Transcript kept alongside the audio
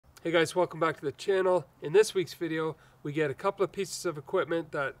Hey guys, welcome back to the channel. In this week's video, we get a couple of pieces of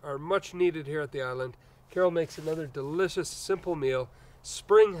equipment that are much needed here at the island. Carol makes another delicious, simple meal.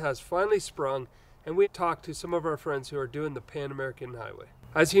 Spring has finally sprung, and we talked to some of our friends who are doing the Pan American Highway.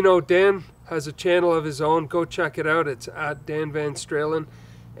 As you know, Dan has a channel of his own. Go check it out. It's at Dan Van Stralen.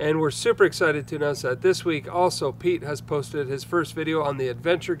 And we're super excited to announce that this week also Pete has posted his first video on the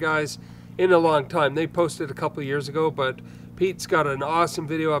Adventure Guys in a long time. They posted a couple years ago, but Pete's got an awesome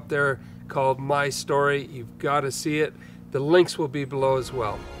video up there called My Story. You've got to see it. The links will be below as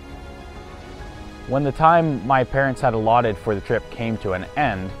well. When the time my parents had allotted for the trip came to an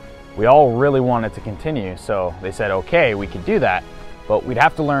end, we all really wanted to continue, so they said, okay, we could do that, but we'd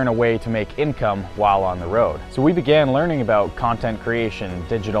have to learn a way to make income while on the road. So we began learning about content creation,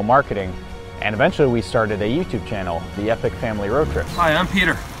 digital marketing, and eventually we started a YouTube channel, the Epic Family Road Trips. Hi, I'm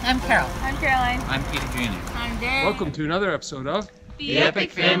Peter. I'm Carol. I'm Caroline. I'm Peter Jr. I'm Dan. Welcome to another episode of The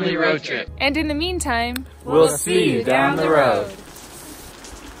Epic Family Road Trip. And in the meantime, We'll see you down the road.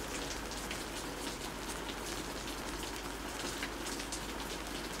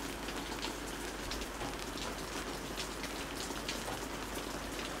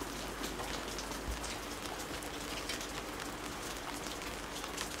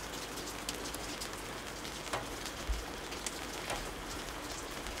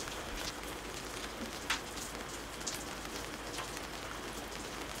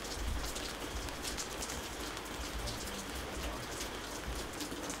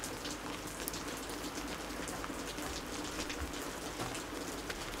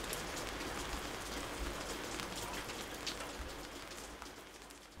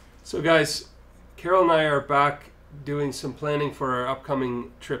 So guys, Carol and I are back doing some planning for our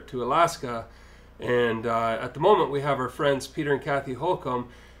upcoming trip to Alaska, and at the moment we have our friends Peter and Kathy Holcomb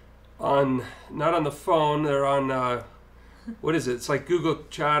on, not on the phone, they're on, what is it? It's like Google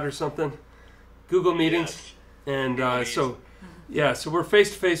Chat or something? Google Meetings. Yes. And so we're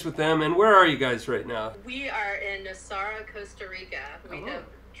face to face with them. And where are you guys right now? We are in Nosara, Costa Rica. We have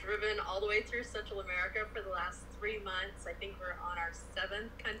driven all the way through Central America for the last 3 months. I think we're on our 7th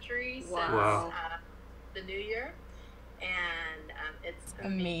country since the new year. And it's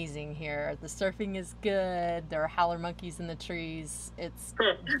amazing here. The surfing is good. There are howler monkeys in the trees. It's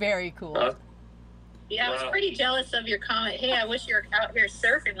very cool. Yeah, I was pretty jealous of your comment. Hey, I wish you were out here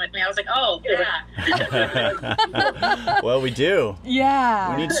surfing with me. I was like, oh, yeah. Well, we do.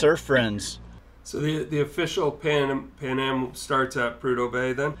 Yeah. We need surf friends. So the official Pan Am starts at Prudhoe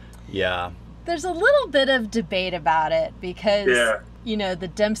Bay then? Yeah. There's a little bit of debate about it because, you know, the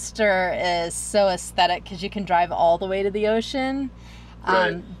Dempster is so aesthetic because you can drive all the way to the ocean.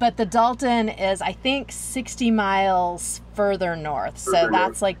 Right. But the Dalton is, I think, 60 miles further north. So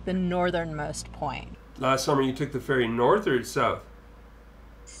that's like the northernmost point. Last summer you took the ferry north or south?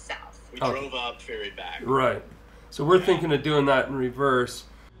 south. We drove up, ferried back. Right. So we're thinking of doing that in reverse.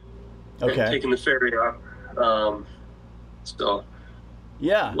 Okay. Taking the ferry up. So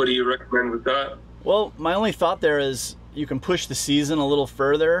Yeah. what do you recommend with that? Well, my only thought there is you can push the season a little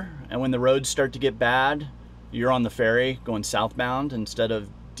further, and when the roads start to get bad, you're on the ferry going southbound instead of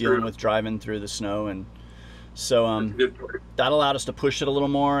dealing with driving through the snow. And so that allowed us to push it a little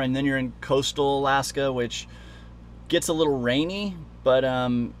more. And then you're in coastal Alaska, which gets a little rainy, but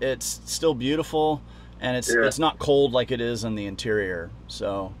it's still beautiful, and it's not cold like it is in the interior.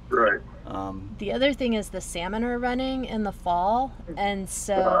 So the other thing is the salmon are running in the fall, and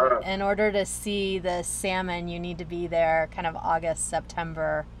so in order to see the salmon you need to be there kind of August,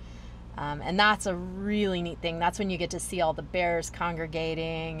 September, and that's a really neat thing. That's when you get to see all the bears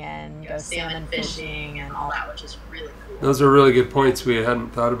congregating and go salmon fishing and all that, which is really cool. Those are really good points we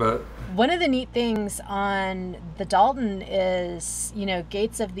hadn't thought about. One of the neat things on the Dalton is, you know,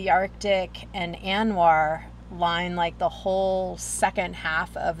 Gates of the Arctic and Anwar line like the whole second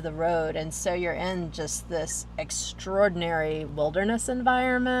half of the road, and so you're in just this extraordinary wilderness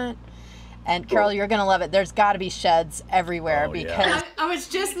environment. And Carol, you're gonna love it. There's got to be sheds everywhere because I was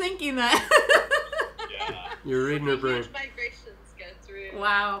just thinking that. You're reading her brain. Migrations go through.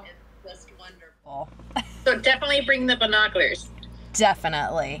 Wow. It's just wonderful. So definitely bring the binoculars.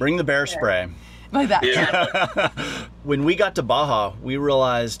 definitely bring the bear spray. like that. When we got to Baja, we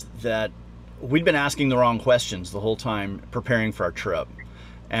realized that we'd been asking the wrong questions the whole time preparing for our trip.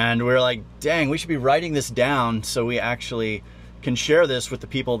 And we were like, dang, we should be writing this down so we actually can share this with the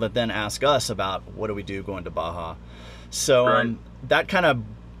people that then ask us about what do we do going to Baja. So that kind of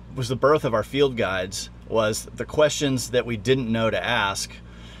was the birth of our field guides, was the questions that we didn't know to ask.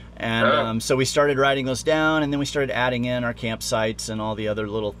 And so we started writing those down, and then we started adding in our campsites and all the other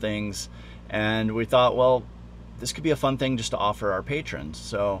little things. And we thought, well, this could be a fun thing just to offer our patrons.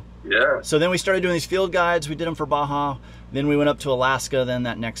 So Yeah. so then we started doing these field guides. We did them for Baja. Then we went up to Alaska then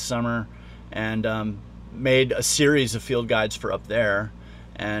that next summer, and made a series of field guides for up there.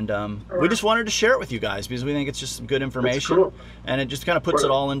 And we just wanted to share it with you guys because we think it's just good information. cool. And it just kind of puts it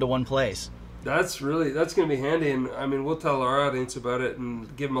all into one place. That's going to be handy, and I mean, we'll tell our audience about it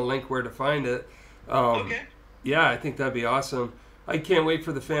and give them a link where to find it. Okay. Yeah, I think that'd be awesome. I can't wait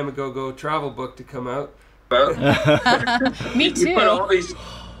for the Famagogo travel book to come out. Me too. You put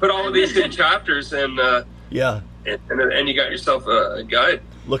all of these in chapters, and Yeah. and you got yourself a guide.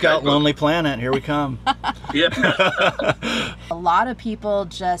 Look out, Lonely Planet. Here we come. Yeah. A lot of people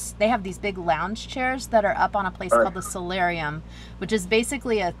they have these big lounge chairs that are up on a place called the Solarium, which is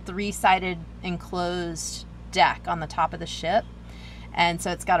basically a 3-sided enclosed deck on the top of the ship. And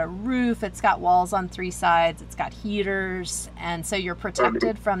so it's got a roof, it's got walls on 3 sides, it's got heaters, and so you're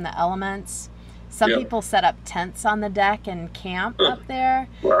protected from the elements. Some people set up tents on the deck and camp up there.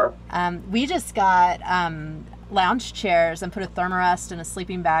 Wow. We just got lounge chairs and put a thermarest and a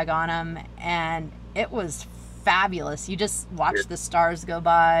sleeping bag on them, and it was fabulous. You just watch the stars go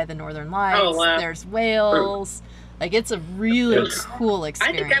by, the northern lights. Oh, wow. There's whales. Like, it's a really cool I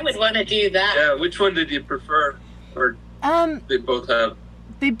experience. think I would want to do that. Yeah. Which one did you prefer? Or they both have?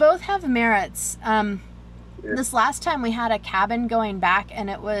 They both have merits. This last time we had a cabin going back, and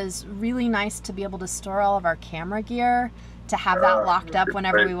it was really nice to be able to store all of our camera gear, to have that locked up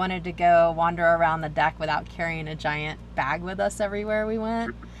whenever we wanted to go wander around the deck without carrying a giant bag with us everywhere we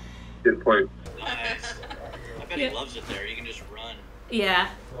went. Good point. Nice. I bet he loves it there. You can just run. Yeah.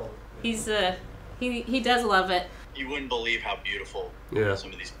 He's he does love it. You wouldn't believe how beautiful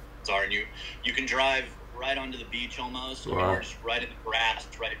some of these are. And you can drive right onto the beach almost. Wow. I mean, you're just right in the grass,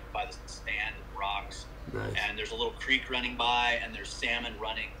 right by the sand and rocks. Nice. And there's a little creek running by, and there's salmon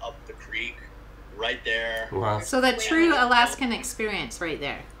running up the creek right there. Wow. So the true Alaskan experience right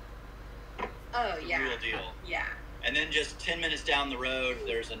there. Oh, yeah. Real deal. Yeah. And then just 10 minutes down the road,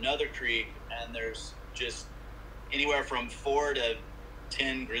 there's another creek, and there's just anywhere from 4 to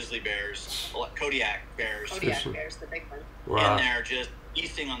 10 grizzly bears, Kodiak bears, Kodiak bears, the big one. Wow. in there just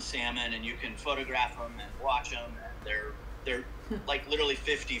feasting on salmon, and you can photograph them and watch them, and they're like literally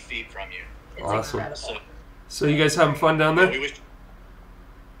 50 feet from you. It's Awesome. incredible. So you guys having fun down We there wish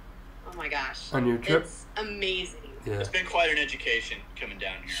Oh my gosh. on your trip? It's amazing. Yeah. it's been quite an education coming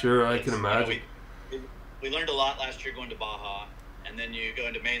down here. Sure, I can You know, imagine. we learned a lot last year going to Baja, and then you go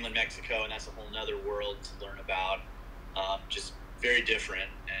into mainland Mexico, and that's a whole nother world to learn about. Just very different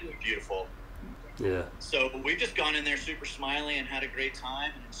and beautiful. Yeah. So we've just gone in there super smiley and had a great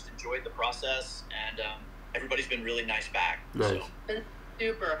time and just enjoyed the process, and everybody's been really nice back. Nice. So Been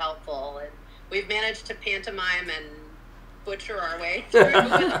super helpful, and we've managed to pantomime and butcher our way through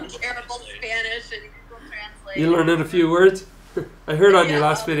with terrible Spanish and Google Translate. You learning a few words? I heard on your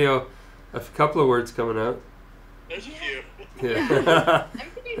last video a couple of words coming out. there's a few. Yeah. I'm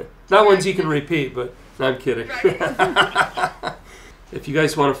pretty Not ones you can repeat, but no, I'm kidding. Right. If you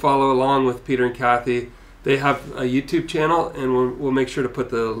guys want to follow along with Peter and Kathy, they have a YouTube channel, and we'll make sure to put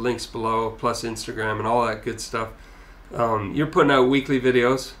the links below, plus Instagram and all that good stuff. You're putting out weekly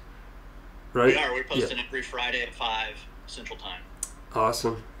videos, right? We are. We're posting every Friday at 5 Central Time.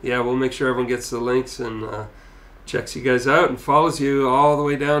 Awesome. Yeah, we'll make sure everyone gets the links and checks you guys out and follows you all the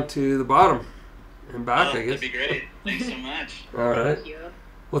way down to the bottom and back, I guess. That'd be great. Thanks so much. All right. Thank you.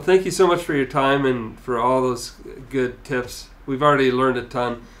 Well, thank you so much for your time and for all those good tips. We've already learned a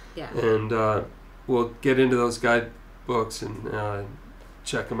ton. Yeah. And we'll get into those guidebooks and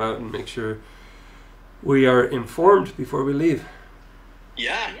check them out and make sure we are informed before we leave.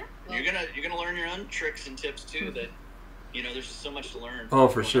 Yeah. Well, You're gonna learn your own tricks and tips too. That there's just so much to learn. Oh,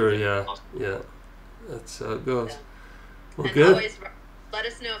 for sure. Yeah. Yeah. That's how it goes. Yeah. Well, and good. always let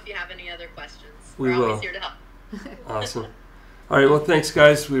us know if you have any other questions. We We're will. always here to help. Awesome. All right. Well, thanks,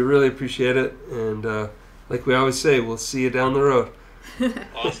 guys. We really appreciate it. And like we always say, we'll see you down the road.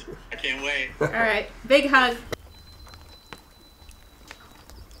 Awesome. I can't wait. All right. Big hug.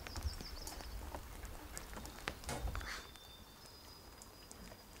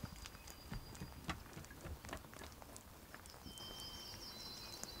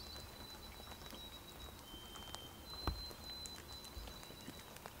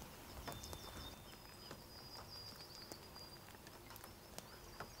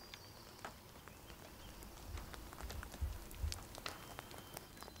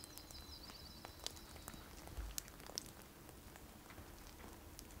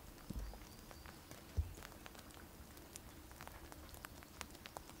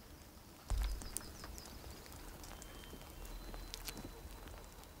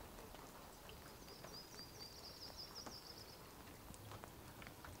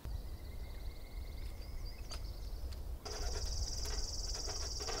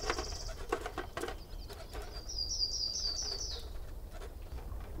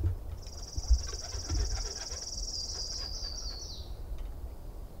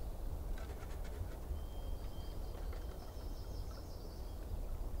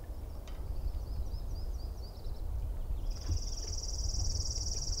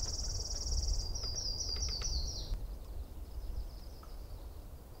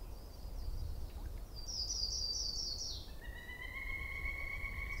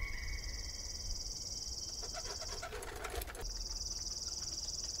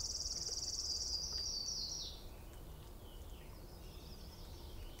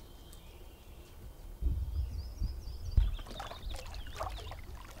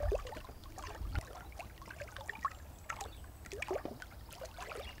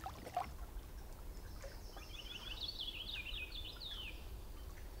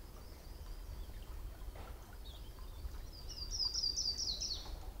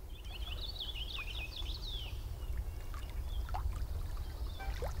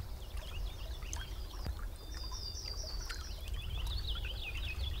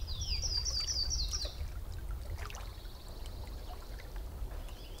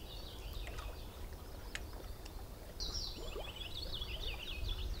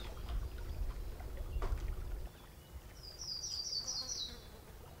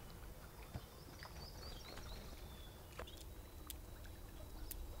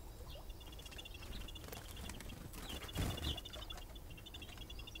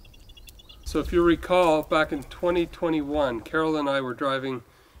 So if you recall, back in 2021, Carol and I were driving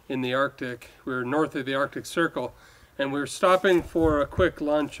in the Arctic. We were north of the Arctic Circle, and we were stopping for a quick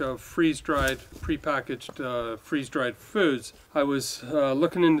lunch of freeze-dried, prepackaged freeze-dried foods. I was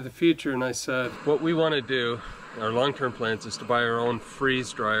looking into the future, and I said, what we want to do, our long-term plans, is to buy our own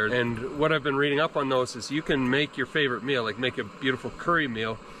freeze dryer. And what I've been reading up on those is you can make your favorite meal, like make a beautiful curry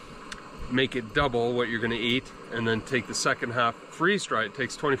meal, make it double what you're going to eat, and then take the second half, freeze dry. It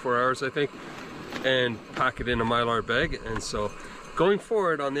takes 24 hours, I think, and pack it in a Mylar bag. And so going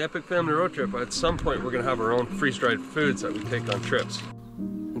forward on the Epic Family Road Trip, at some point we're going to have our own freeze-dried foods that we take on trips.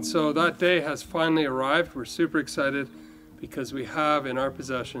 And so that day has finally arrived. We're super excited because we have in our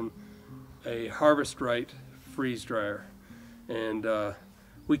possession a Harvest Right freeze dryer. And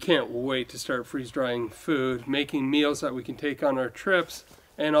we can't wait to start freeze drying food, making meals that we can take on our trips,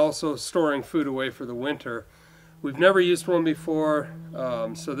 and also storing food away for the winter. We've never used one before,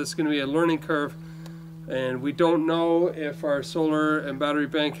 so this is going to be a learning curve, and we don't know if our solar and battery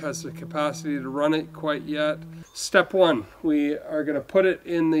bank has the capacity to run it quite yet. Step one, we are going to put it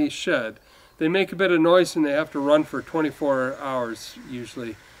in the shed. They make a bit of noise and they have to run for 24 hours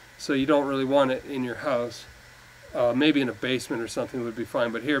usually, so you don't really want it in your house. Maybe in a basement or something would be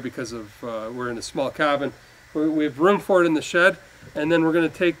fine, but here, because of we're in a small cabin, we have room for it in the shed. And then we're going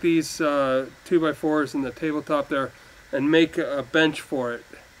to take these 2x4s and the tabletop there and make a bench for it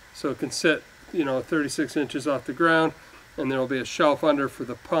so it can sit, you know, 36 inches off the ground, and there will be a shelf under for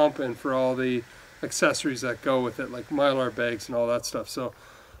the pump and for all the accessories that go with it, like Mylar bags and all that stuff. So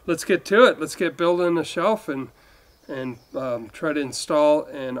let's get to it. Let's get building a shelf and try to install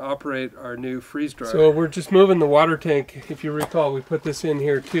and operate our new freeze dryer. So we're just moving the water tank. If you recall, we put this in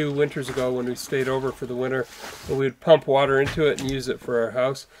here 2 winters ago when we stayed over for the winter, and we'd pump water into it and use it for our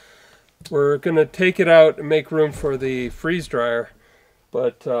house. We're going to take it out and make room for the freeze dryer,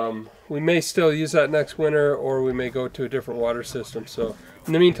 but we may still use that next winter, or we may go to a different water system. So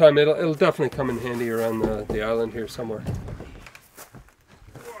in the meantime, it'll definitely come in handy around the island here somewhere.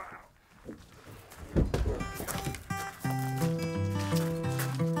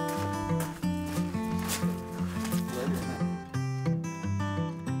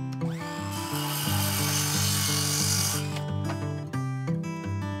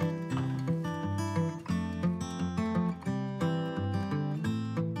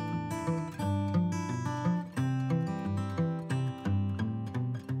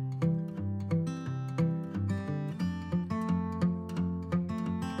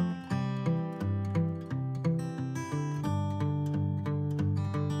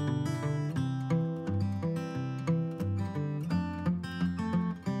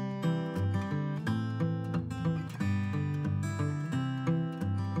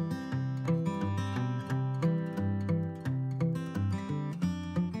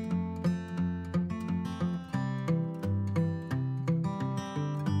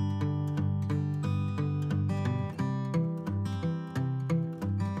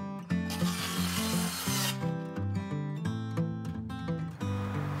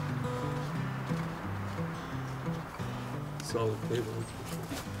 Solid table.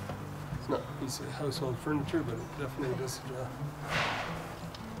 It's not a piece of household furniture, but it definitely does the job.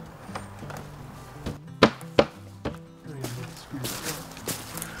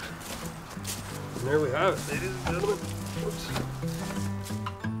 And there we have it, ladies and gentlemen. Oops.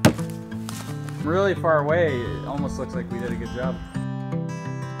 From really far away, it almost looks like we did a good job.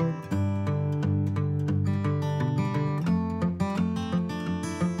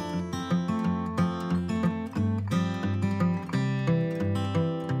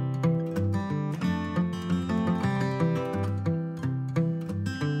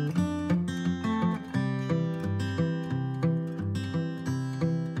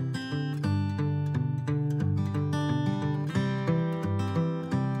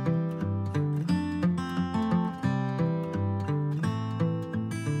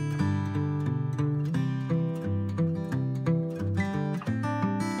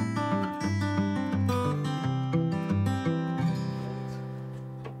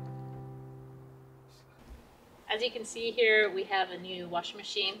 As you can see here, we have a new washing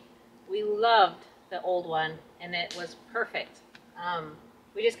machine. We loved the old one, and it was perfect.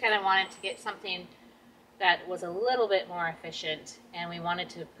 We just kind of wanted to get something that was a little bit more efficient, and we wanted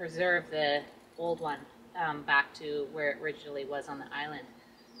to preserve the old one back to where it originally was on the island.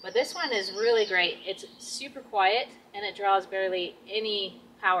 But this one is really great. It's super quiet, and it draws barely any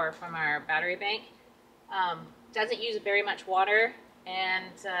power from our battery bank. Doesn't use very much water,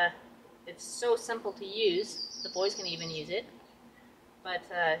 and it's so simple to use. The boys can even use it. But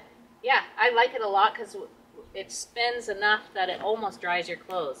yeah, I like it a lot because it spins enough that it almost dries your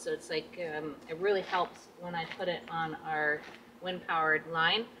clothes. So it's like, it really helps when I put it on our wind-powered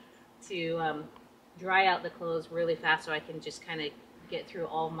line to dry out the clothes really fast so I can just kind of get through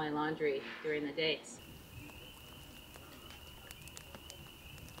all my laundry during the days.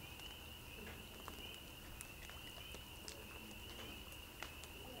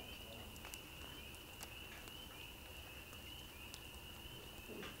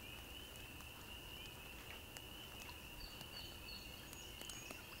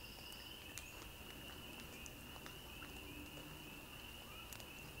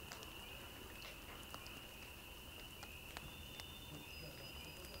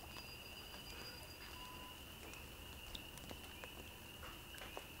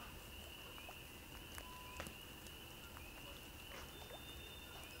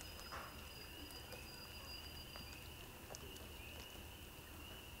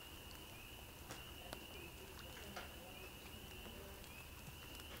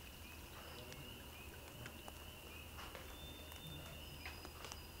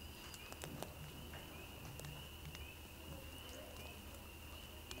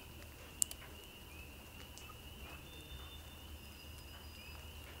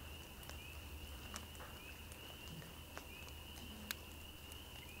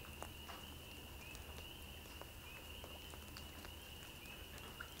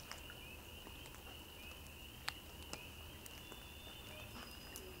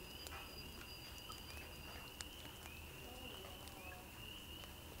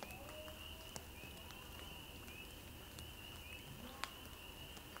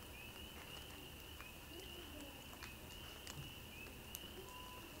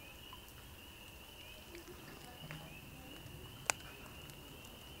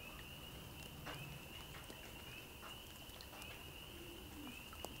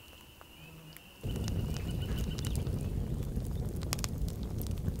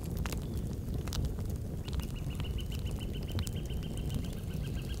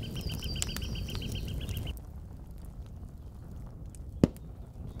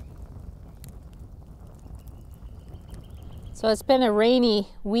 So it's been a rainy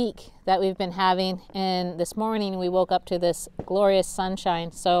week that we've been having, and this morning we woke up to this glorious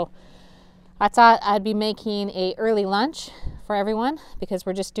sunshine. So I thought I'd be making an early lunch for everyone because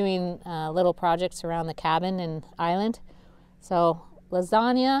we're just doing little projects around the cabin and island. So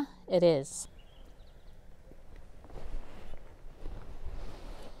lasagna it is.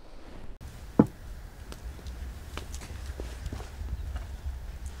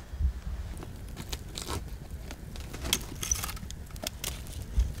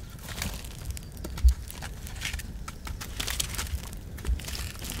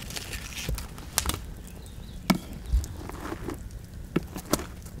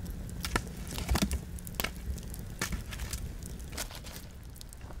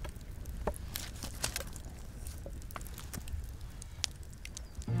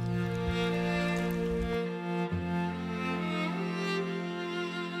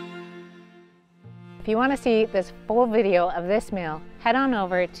 If you want to see this full video of this meal, head on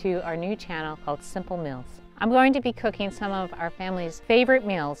over to our new channel called Simple Meals. I'm going to be cooking some of our family's favorite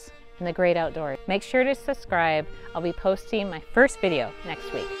meals in the great outdoors. Make sure to subscribe. I'll be posting my first video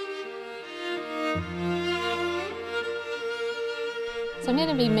next week. So I'm going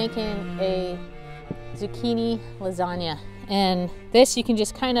to be making a zucchini lasagna, and this you can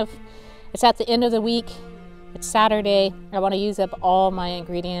just kind of, it's at the end of the week. It's Saturday. I want to use up all my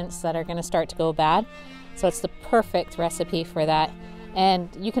ingredients that are going to start to go bad. So it's the perfect recipe for that. And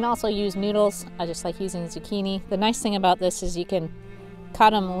you can also use noodles. I just like using zucchini. The nice thing about this is you can cut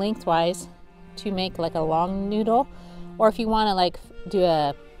them lengthwise to make like a long noodle. Or if you want to like do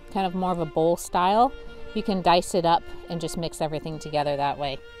a kind of more of a bowl style, you can dice it up and just mix everything together that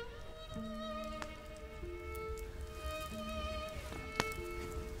way.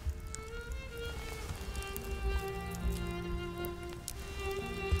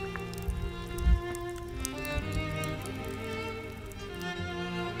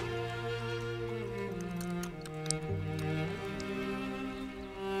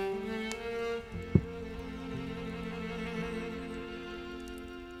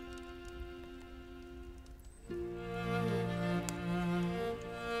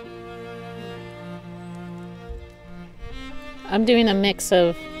 I'm doing a mix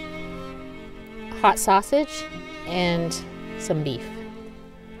of hot sausage and some beef.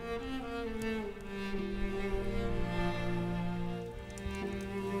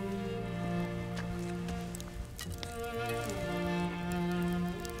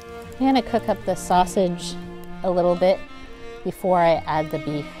 I'm going to cook up the sausage a little bit before I add the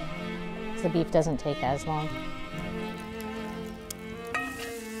beef. The beef doesn't take as long.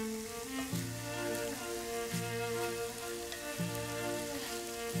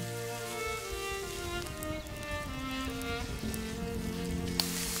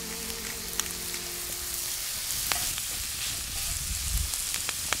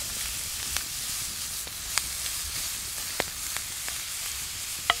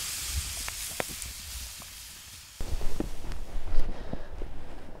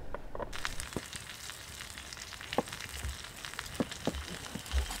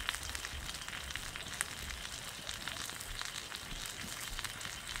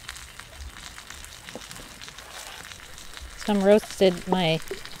 So I'm roasted my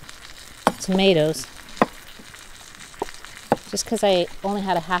tomatoes just because I only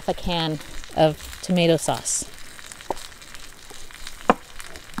had a half a can of tomato sauce.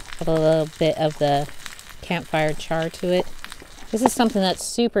 Put a little bit of the campfire char to it. This is something that's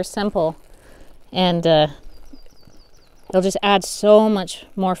super simple, and it'll just add so much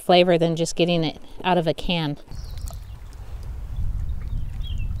more flavor than just getting it out of a can.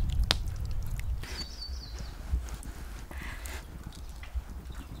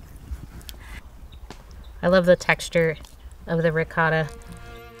 I love the texture of the ricotta.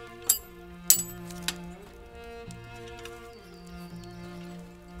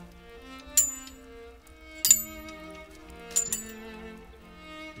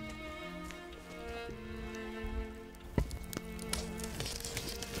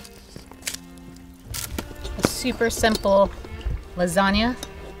 A super simple lasagna,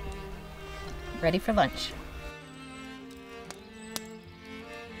 ready for lunch.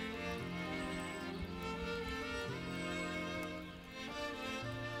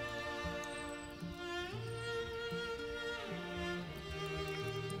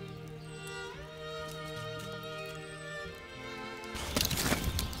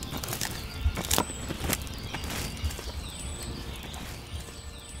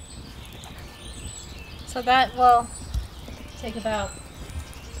 So that will take about,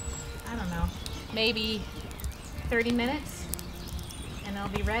 I don't know, maybe 30 minutes and it'll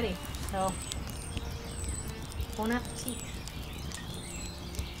be ready. So, bon appetit.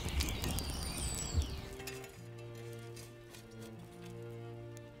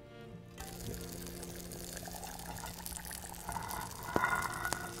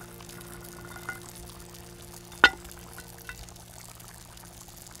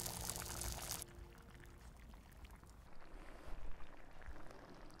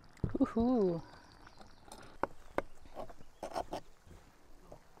 Woohoo!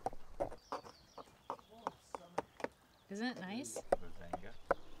 Isn't it nice?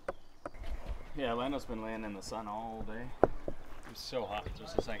 Yeah, Leno's been laying in the sun all day. It was so hot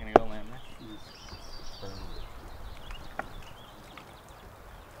just a second ago laying there.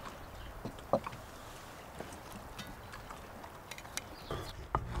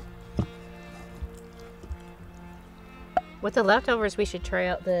 With the leftovers, we should try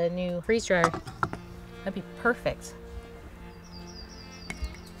out the new freeze dryer. That'd be perfect.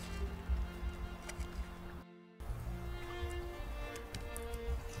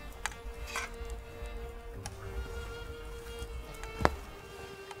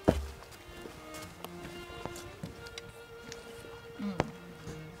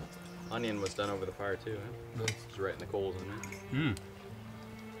 Onion was done over the fire too, huh? Nice. Just right in the coals in there.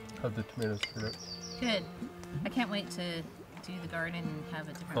 How'd the tomatoes turn out? Good. I can't wait to do the garden and have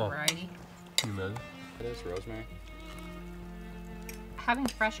a different variety. Can you imagine? It is rosemary. Having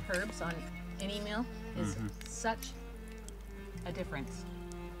fresh herbs on any meal is such a difference.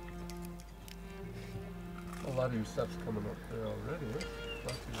 A lot of your stuff's coming up there already, right?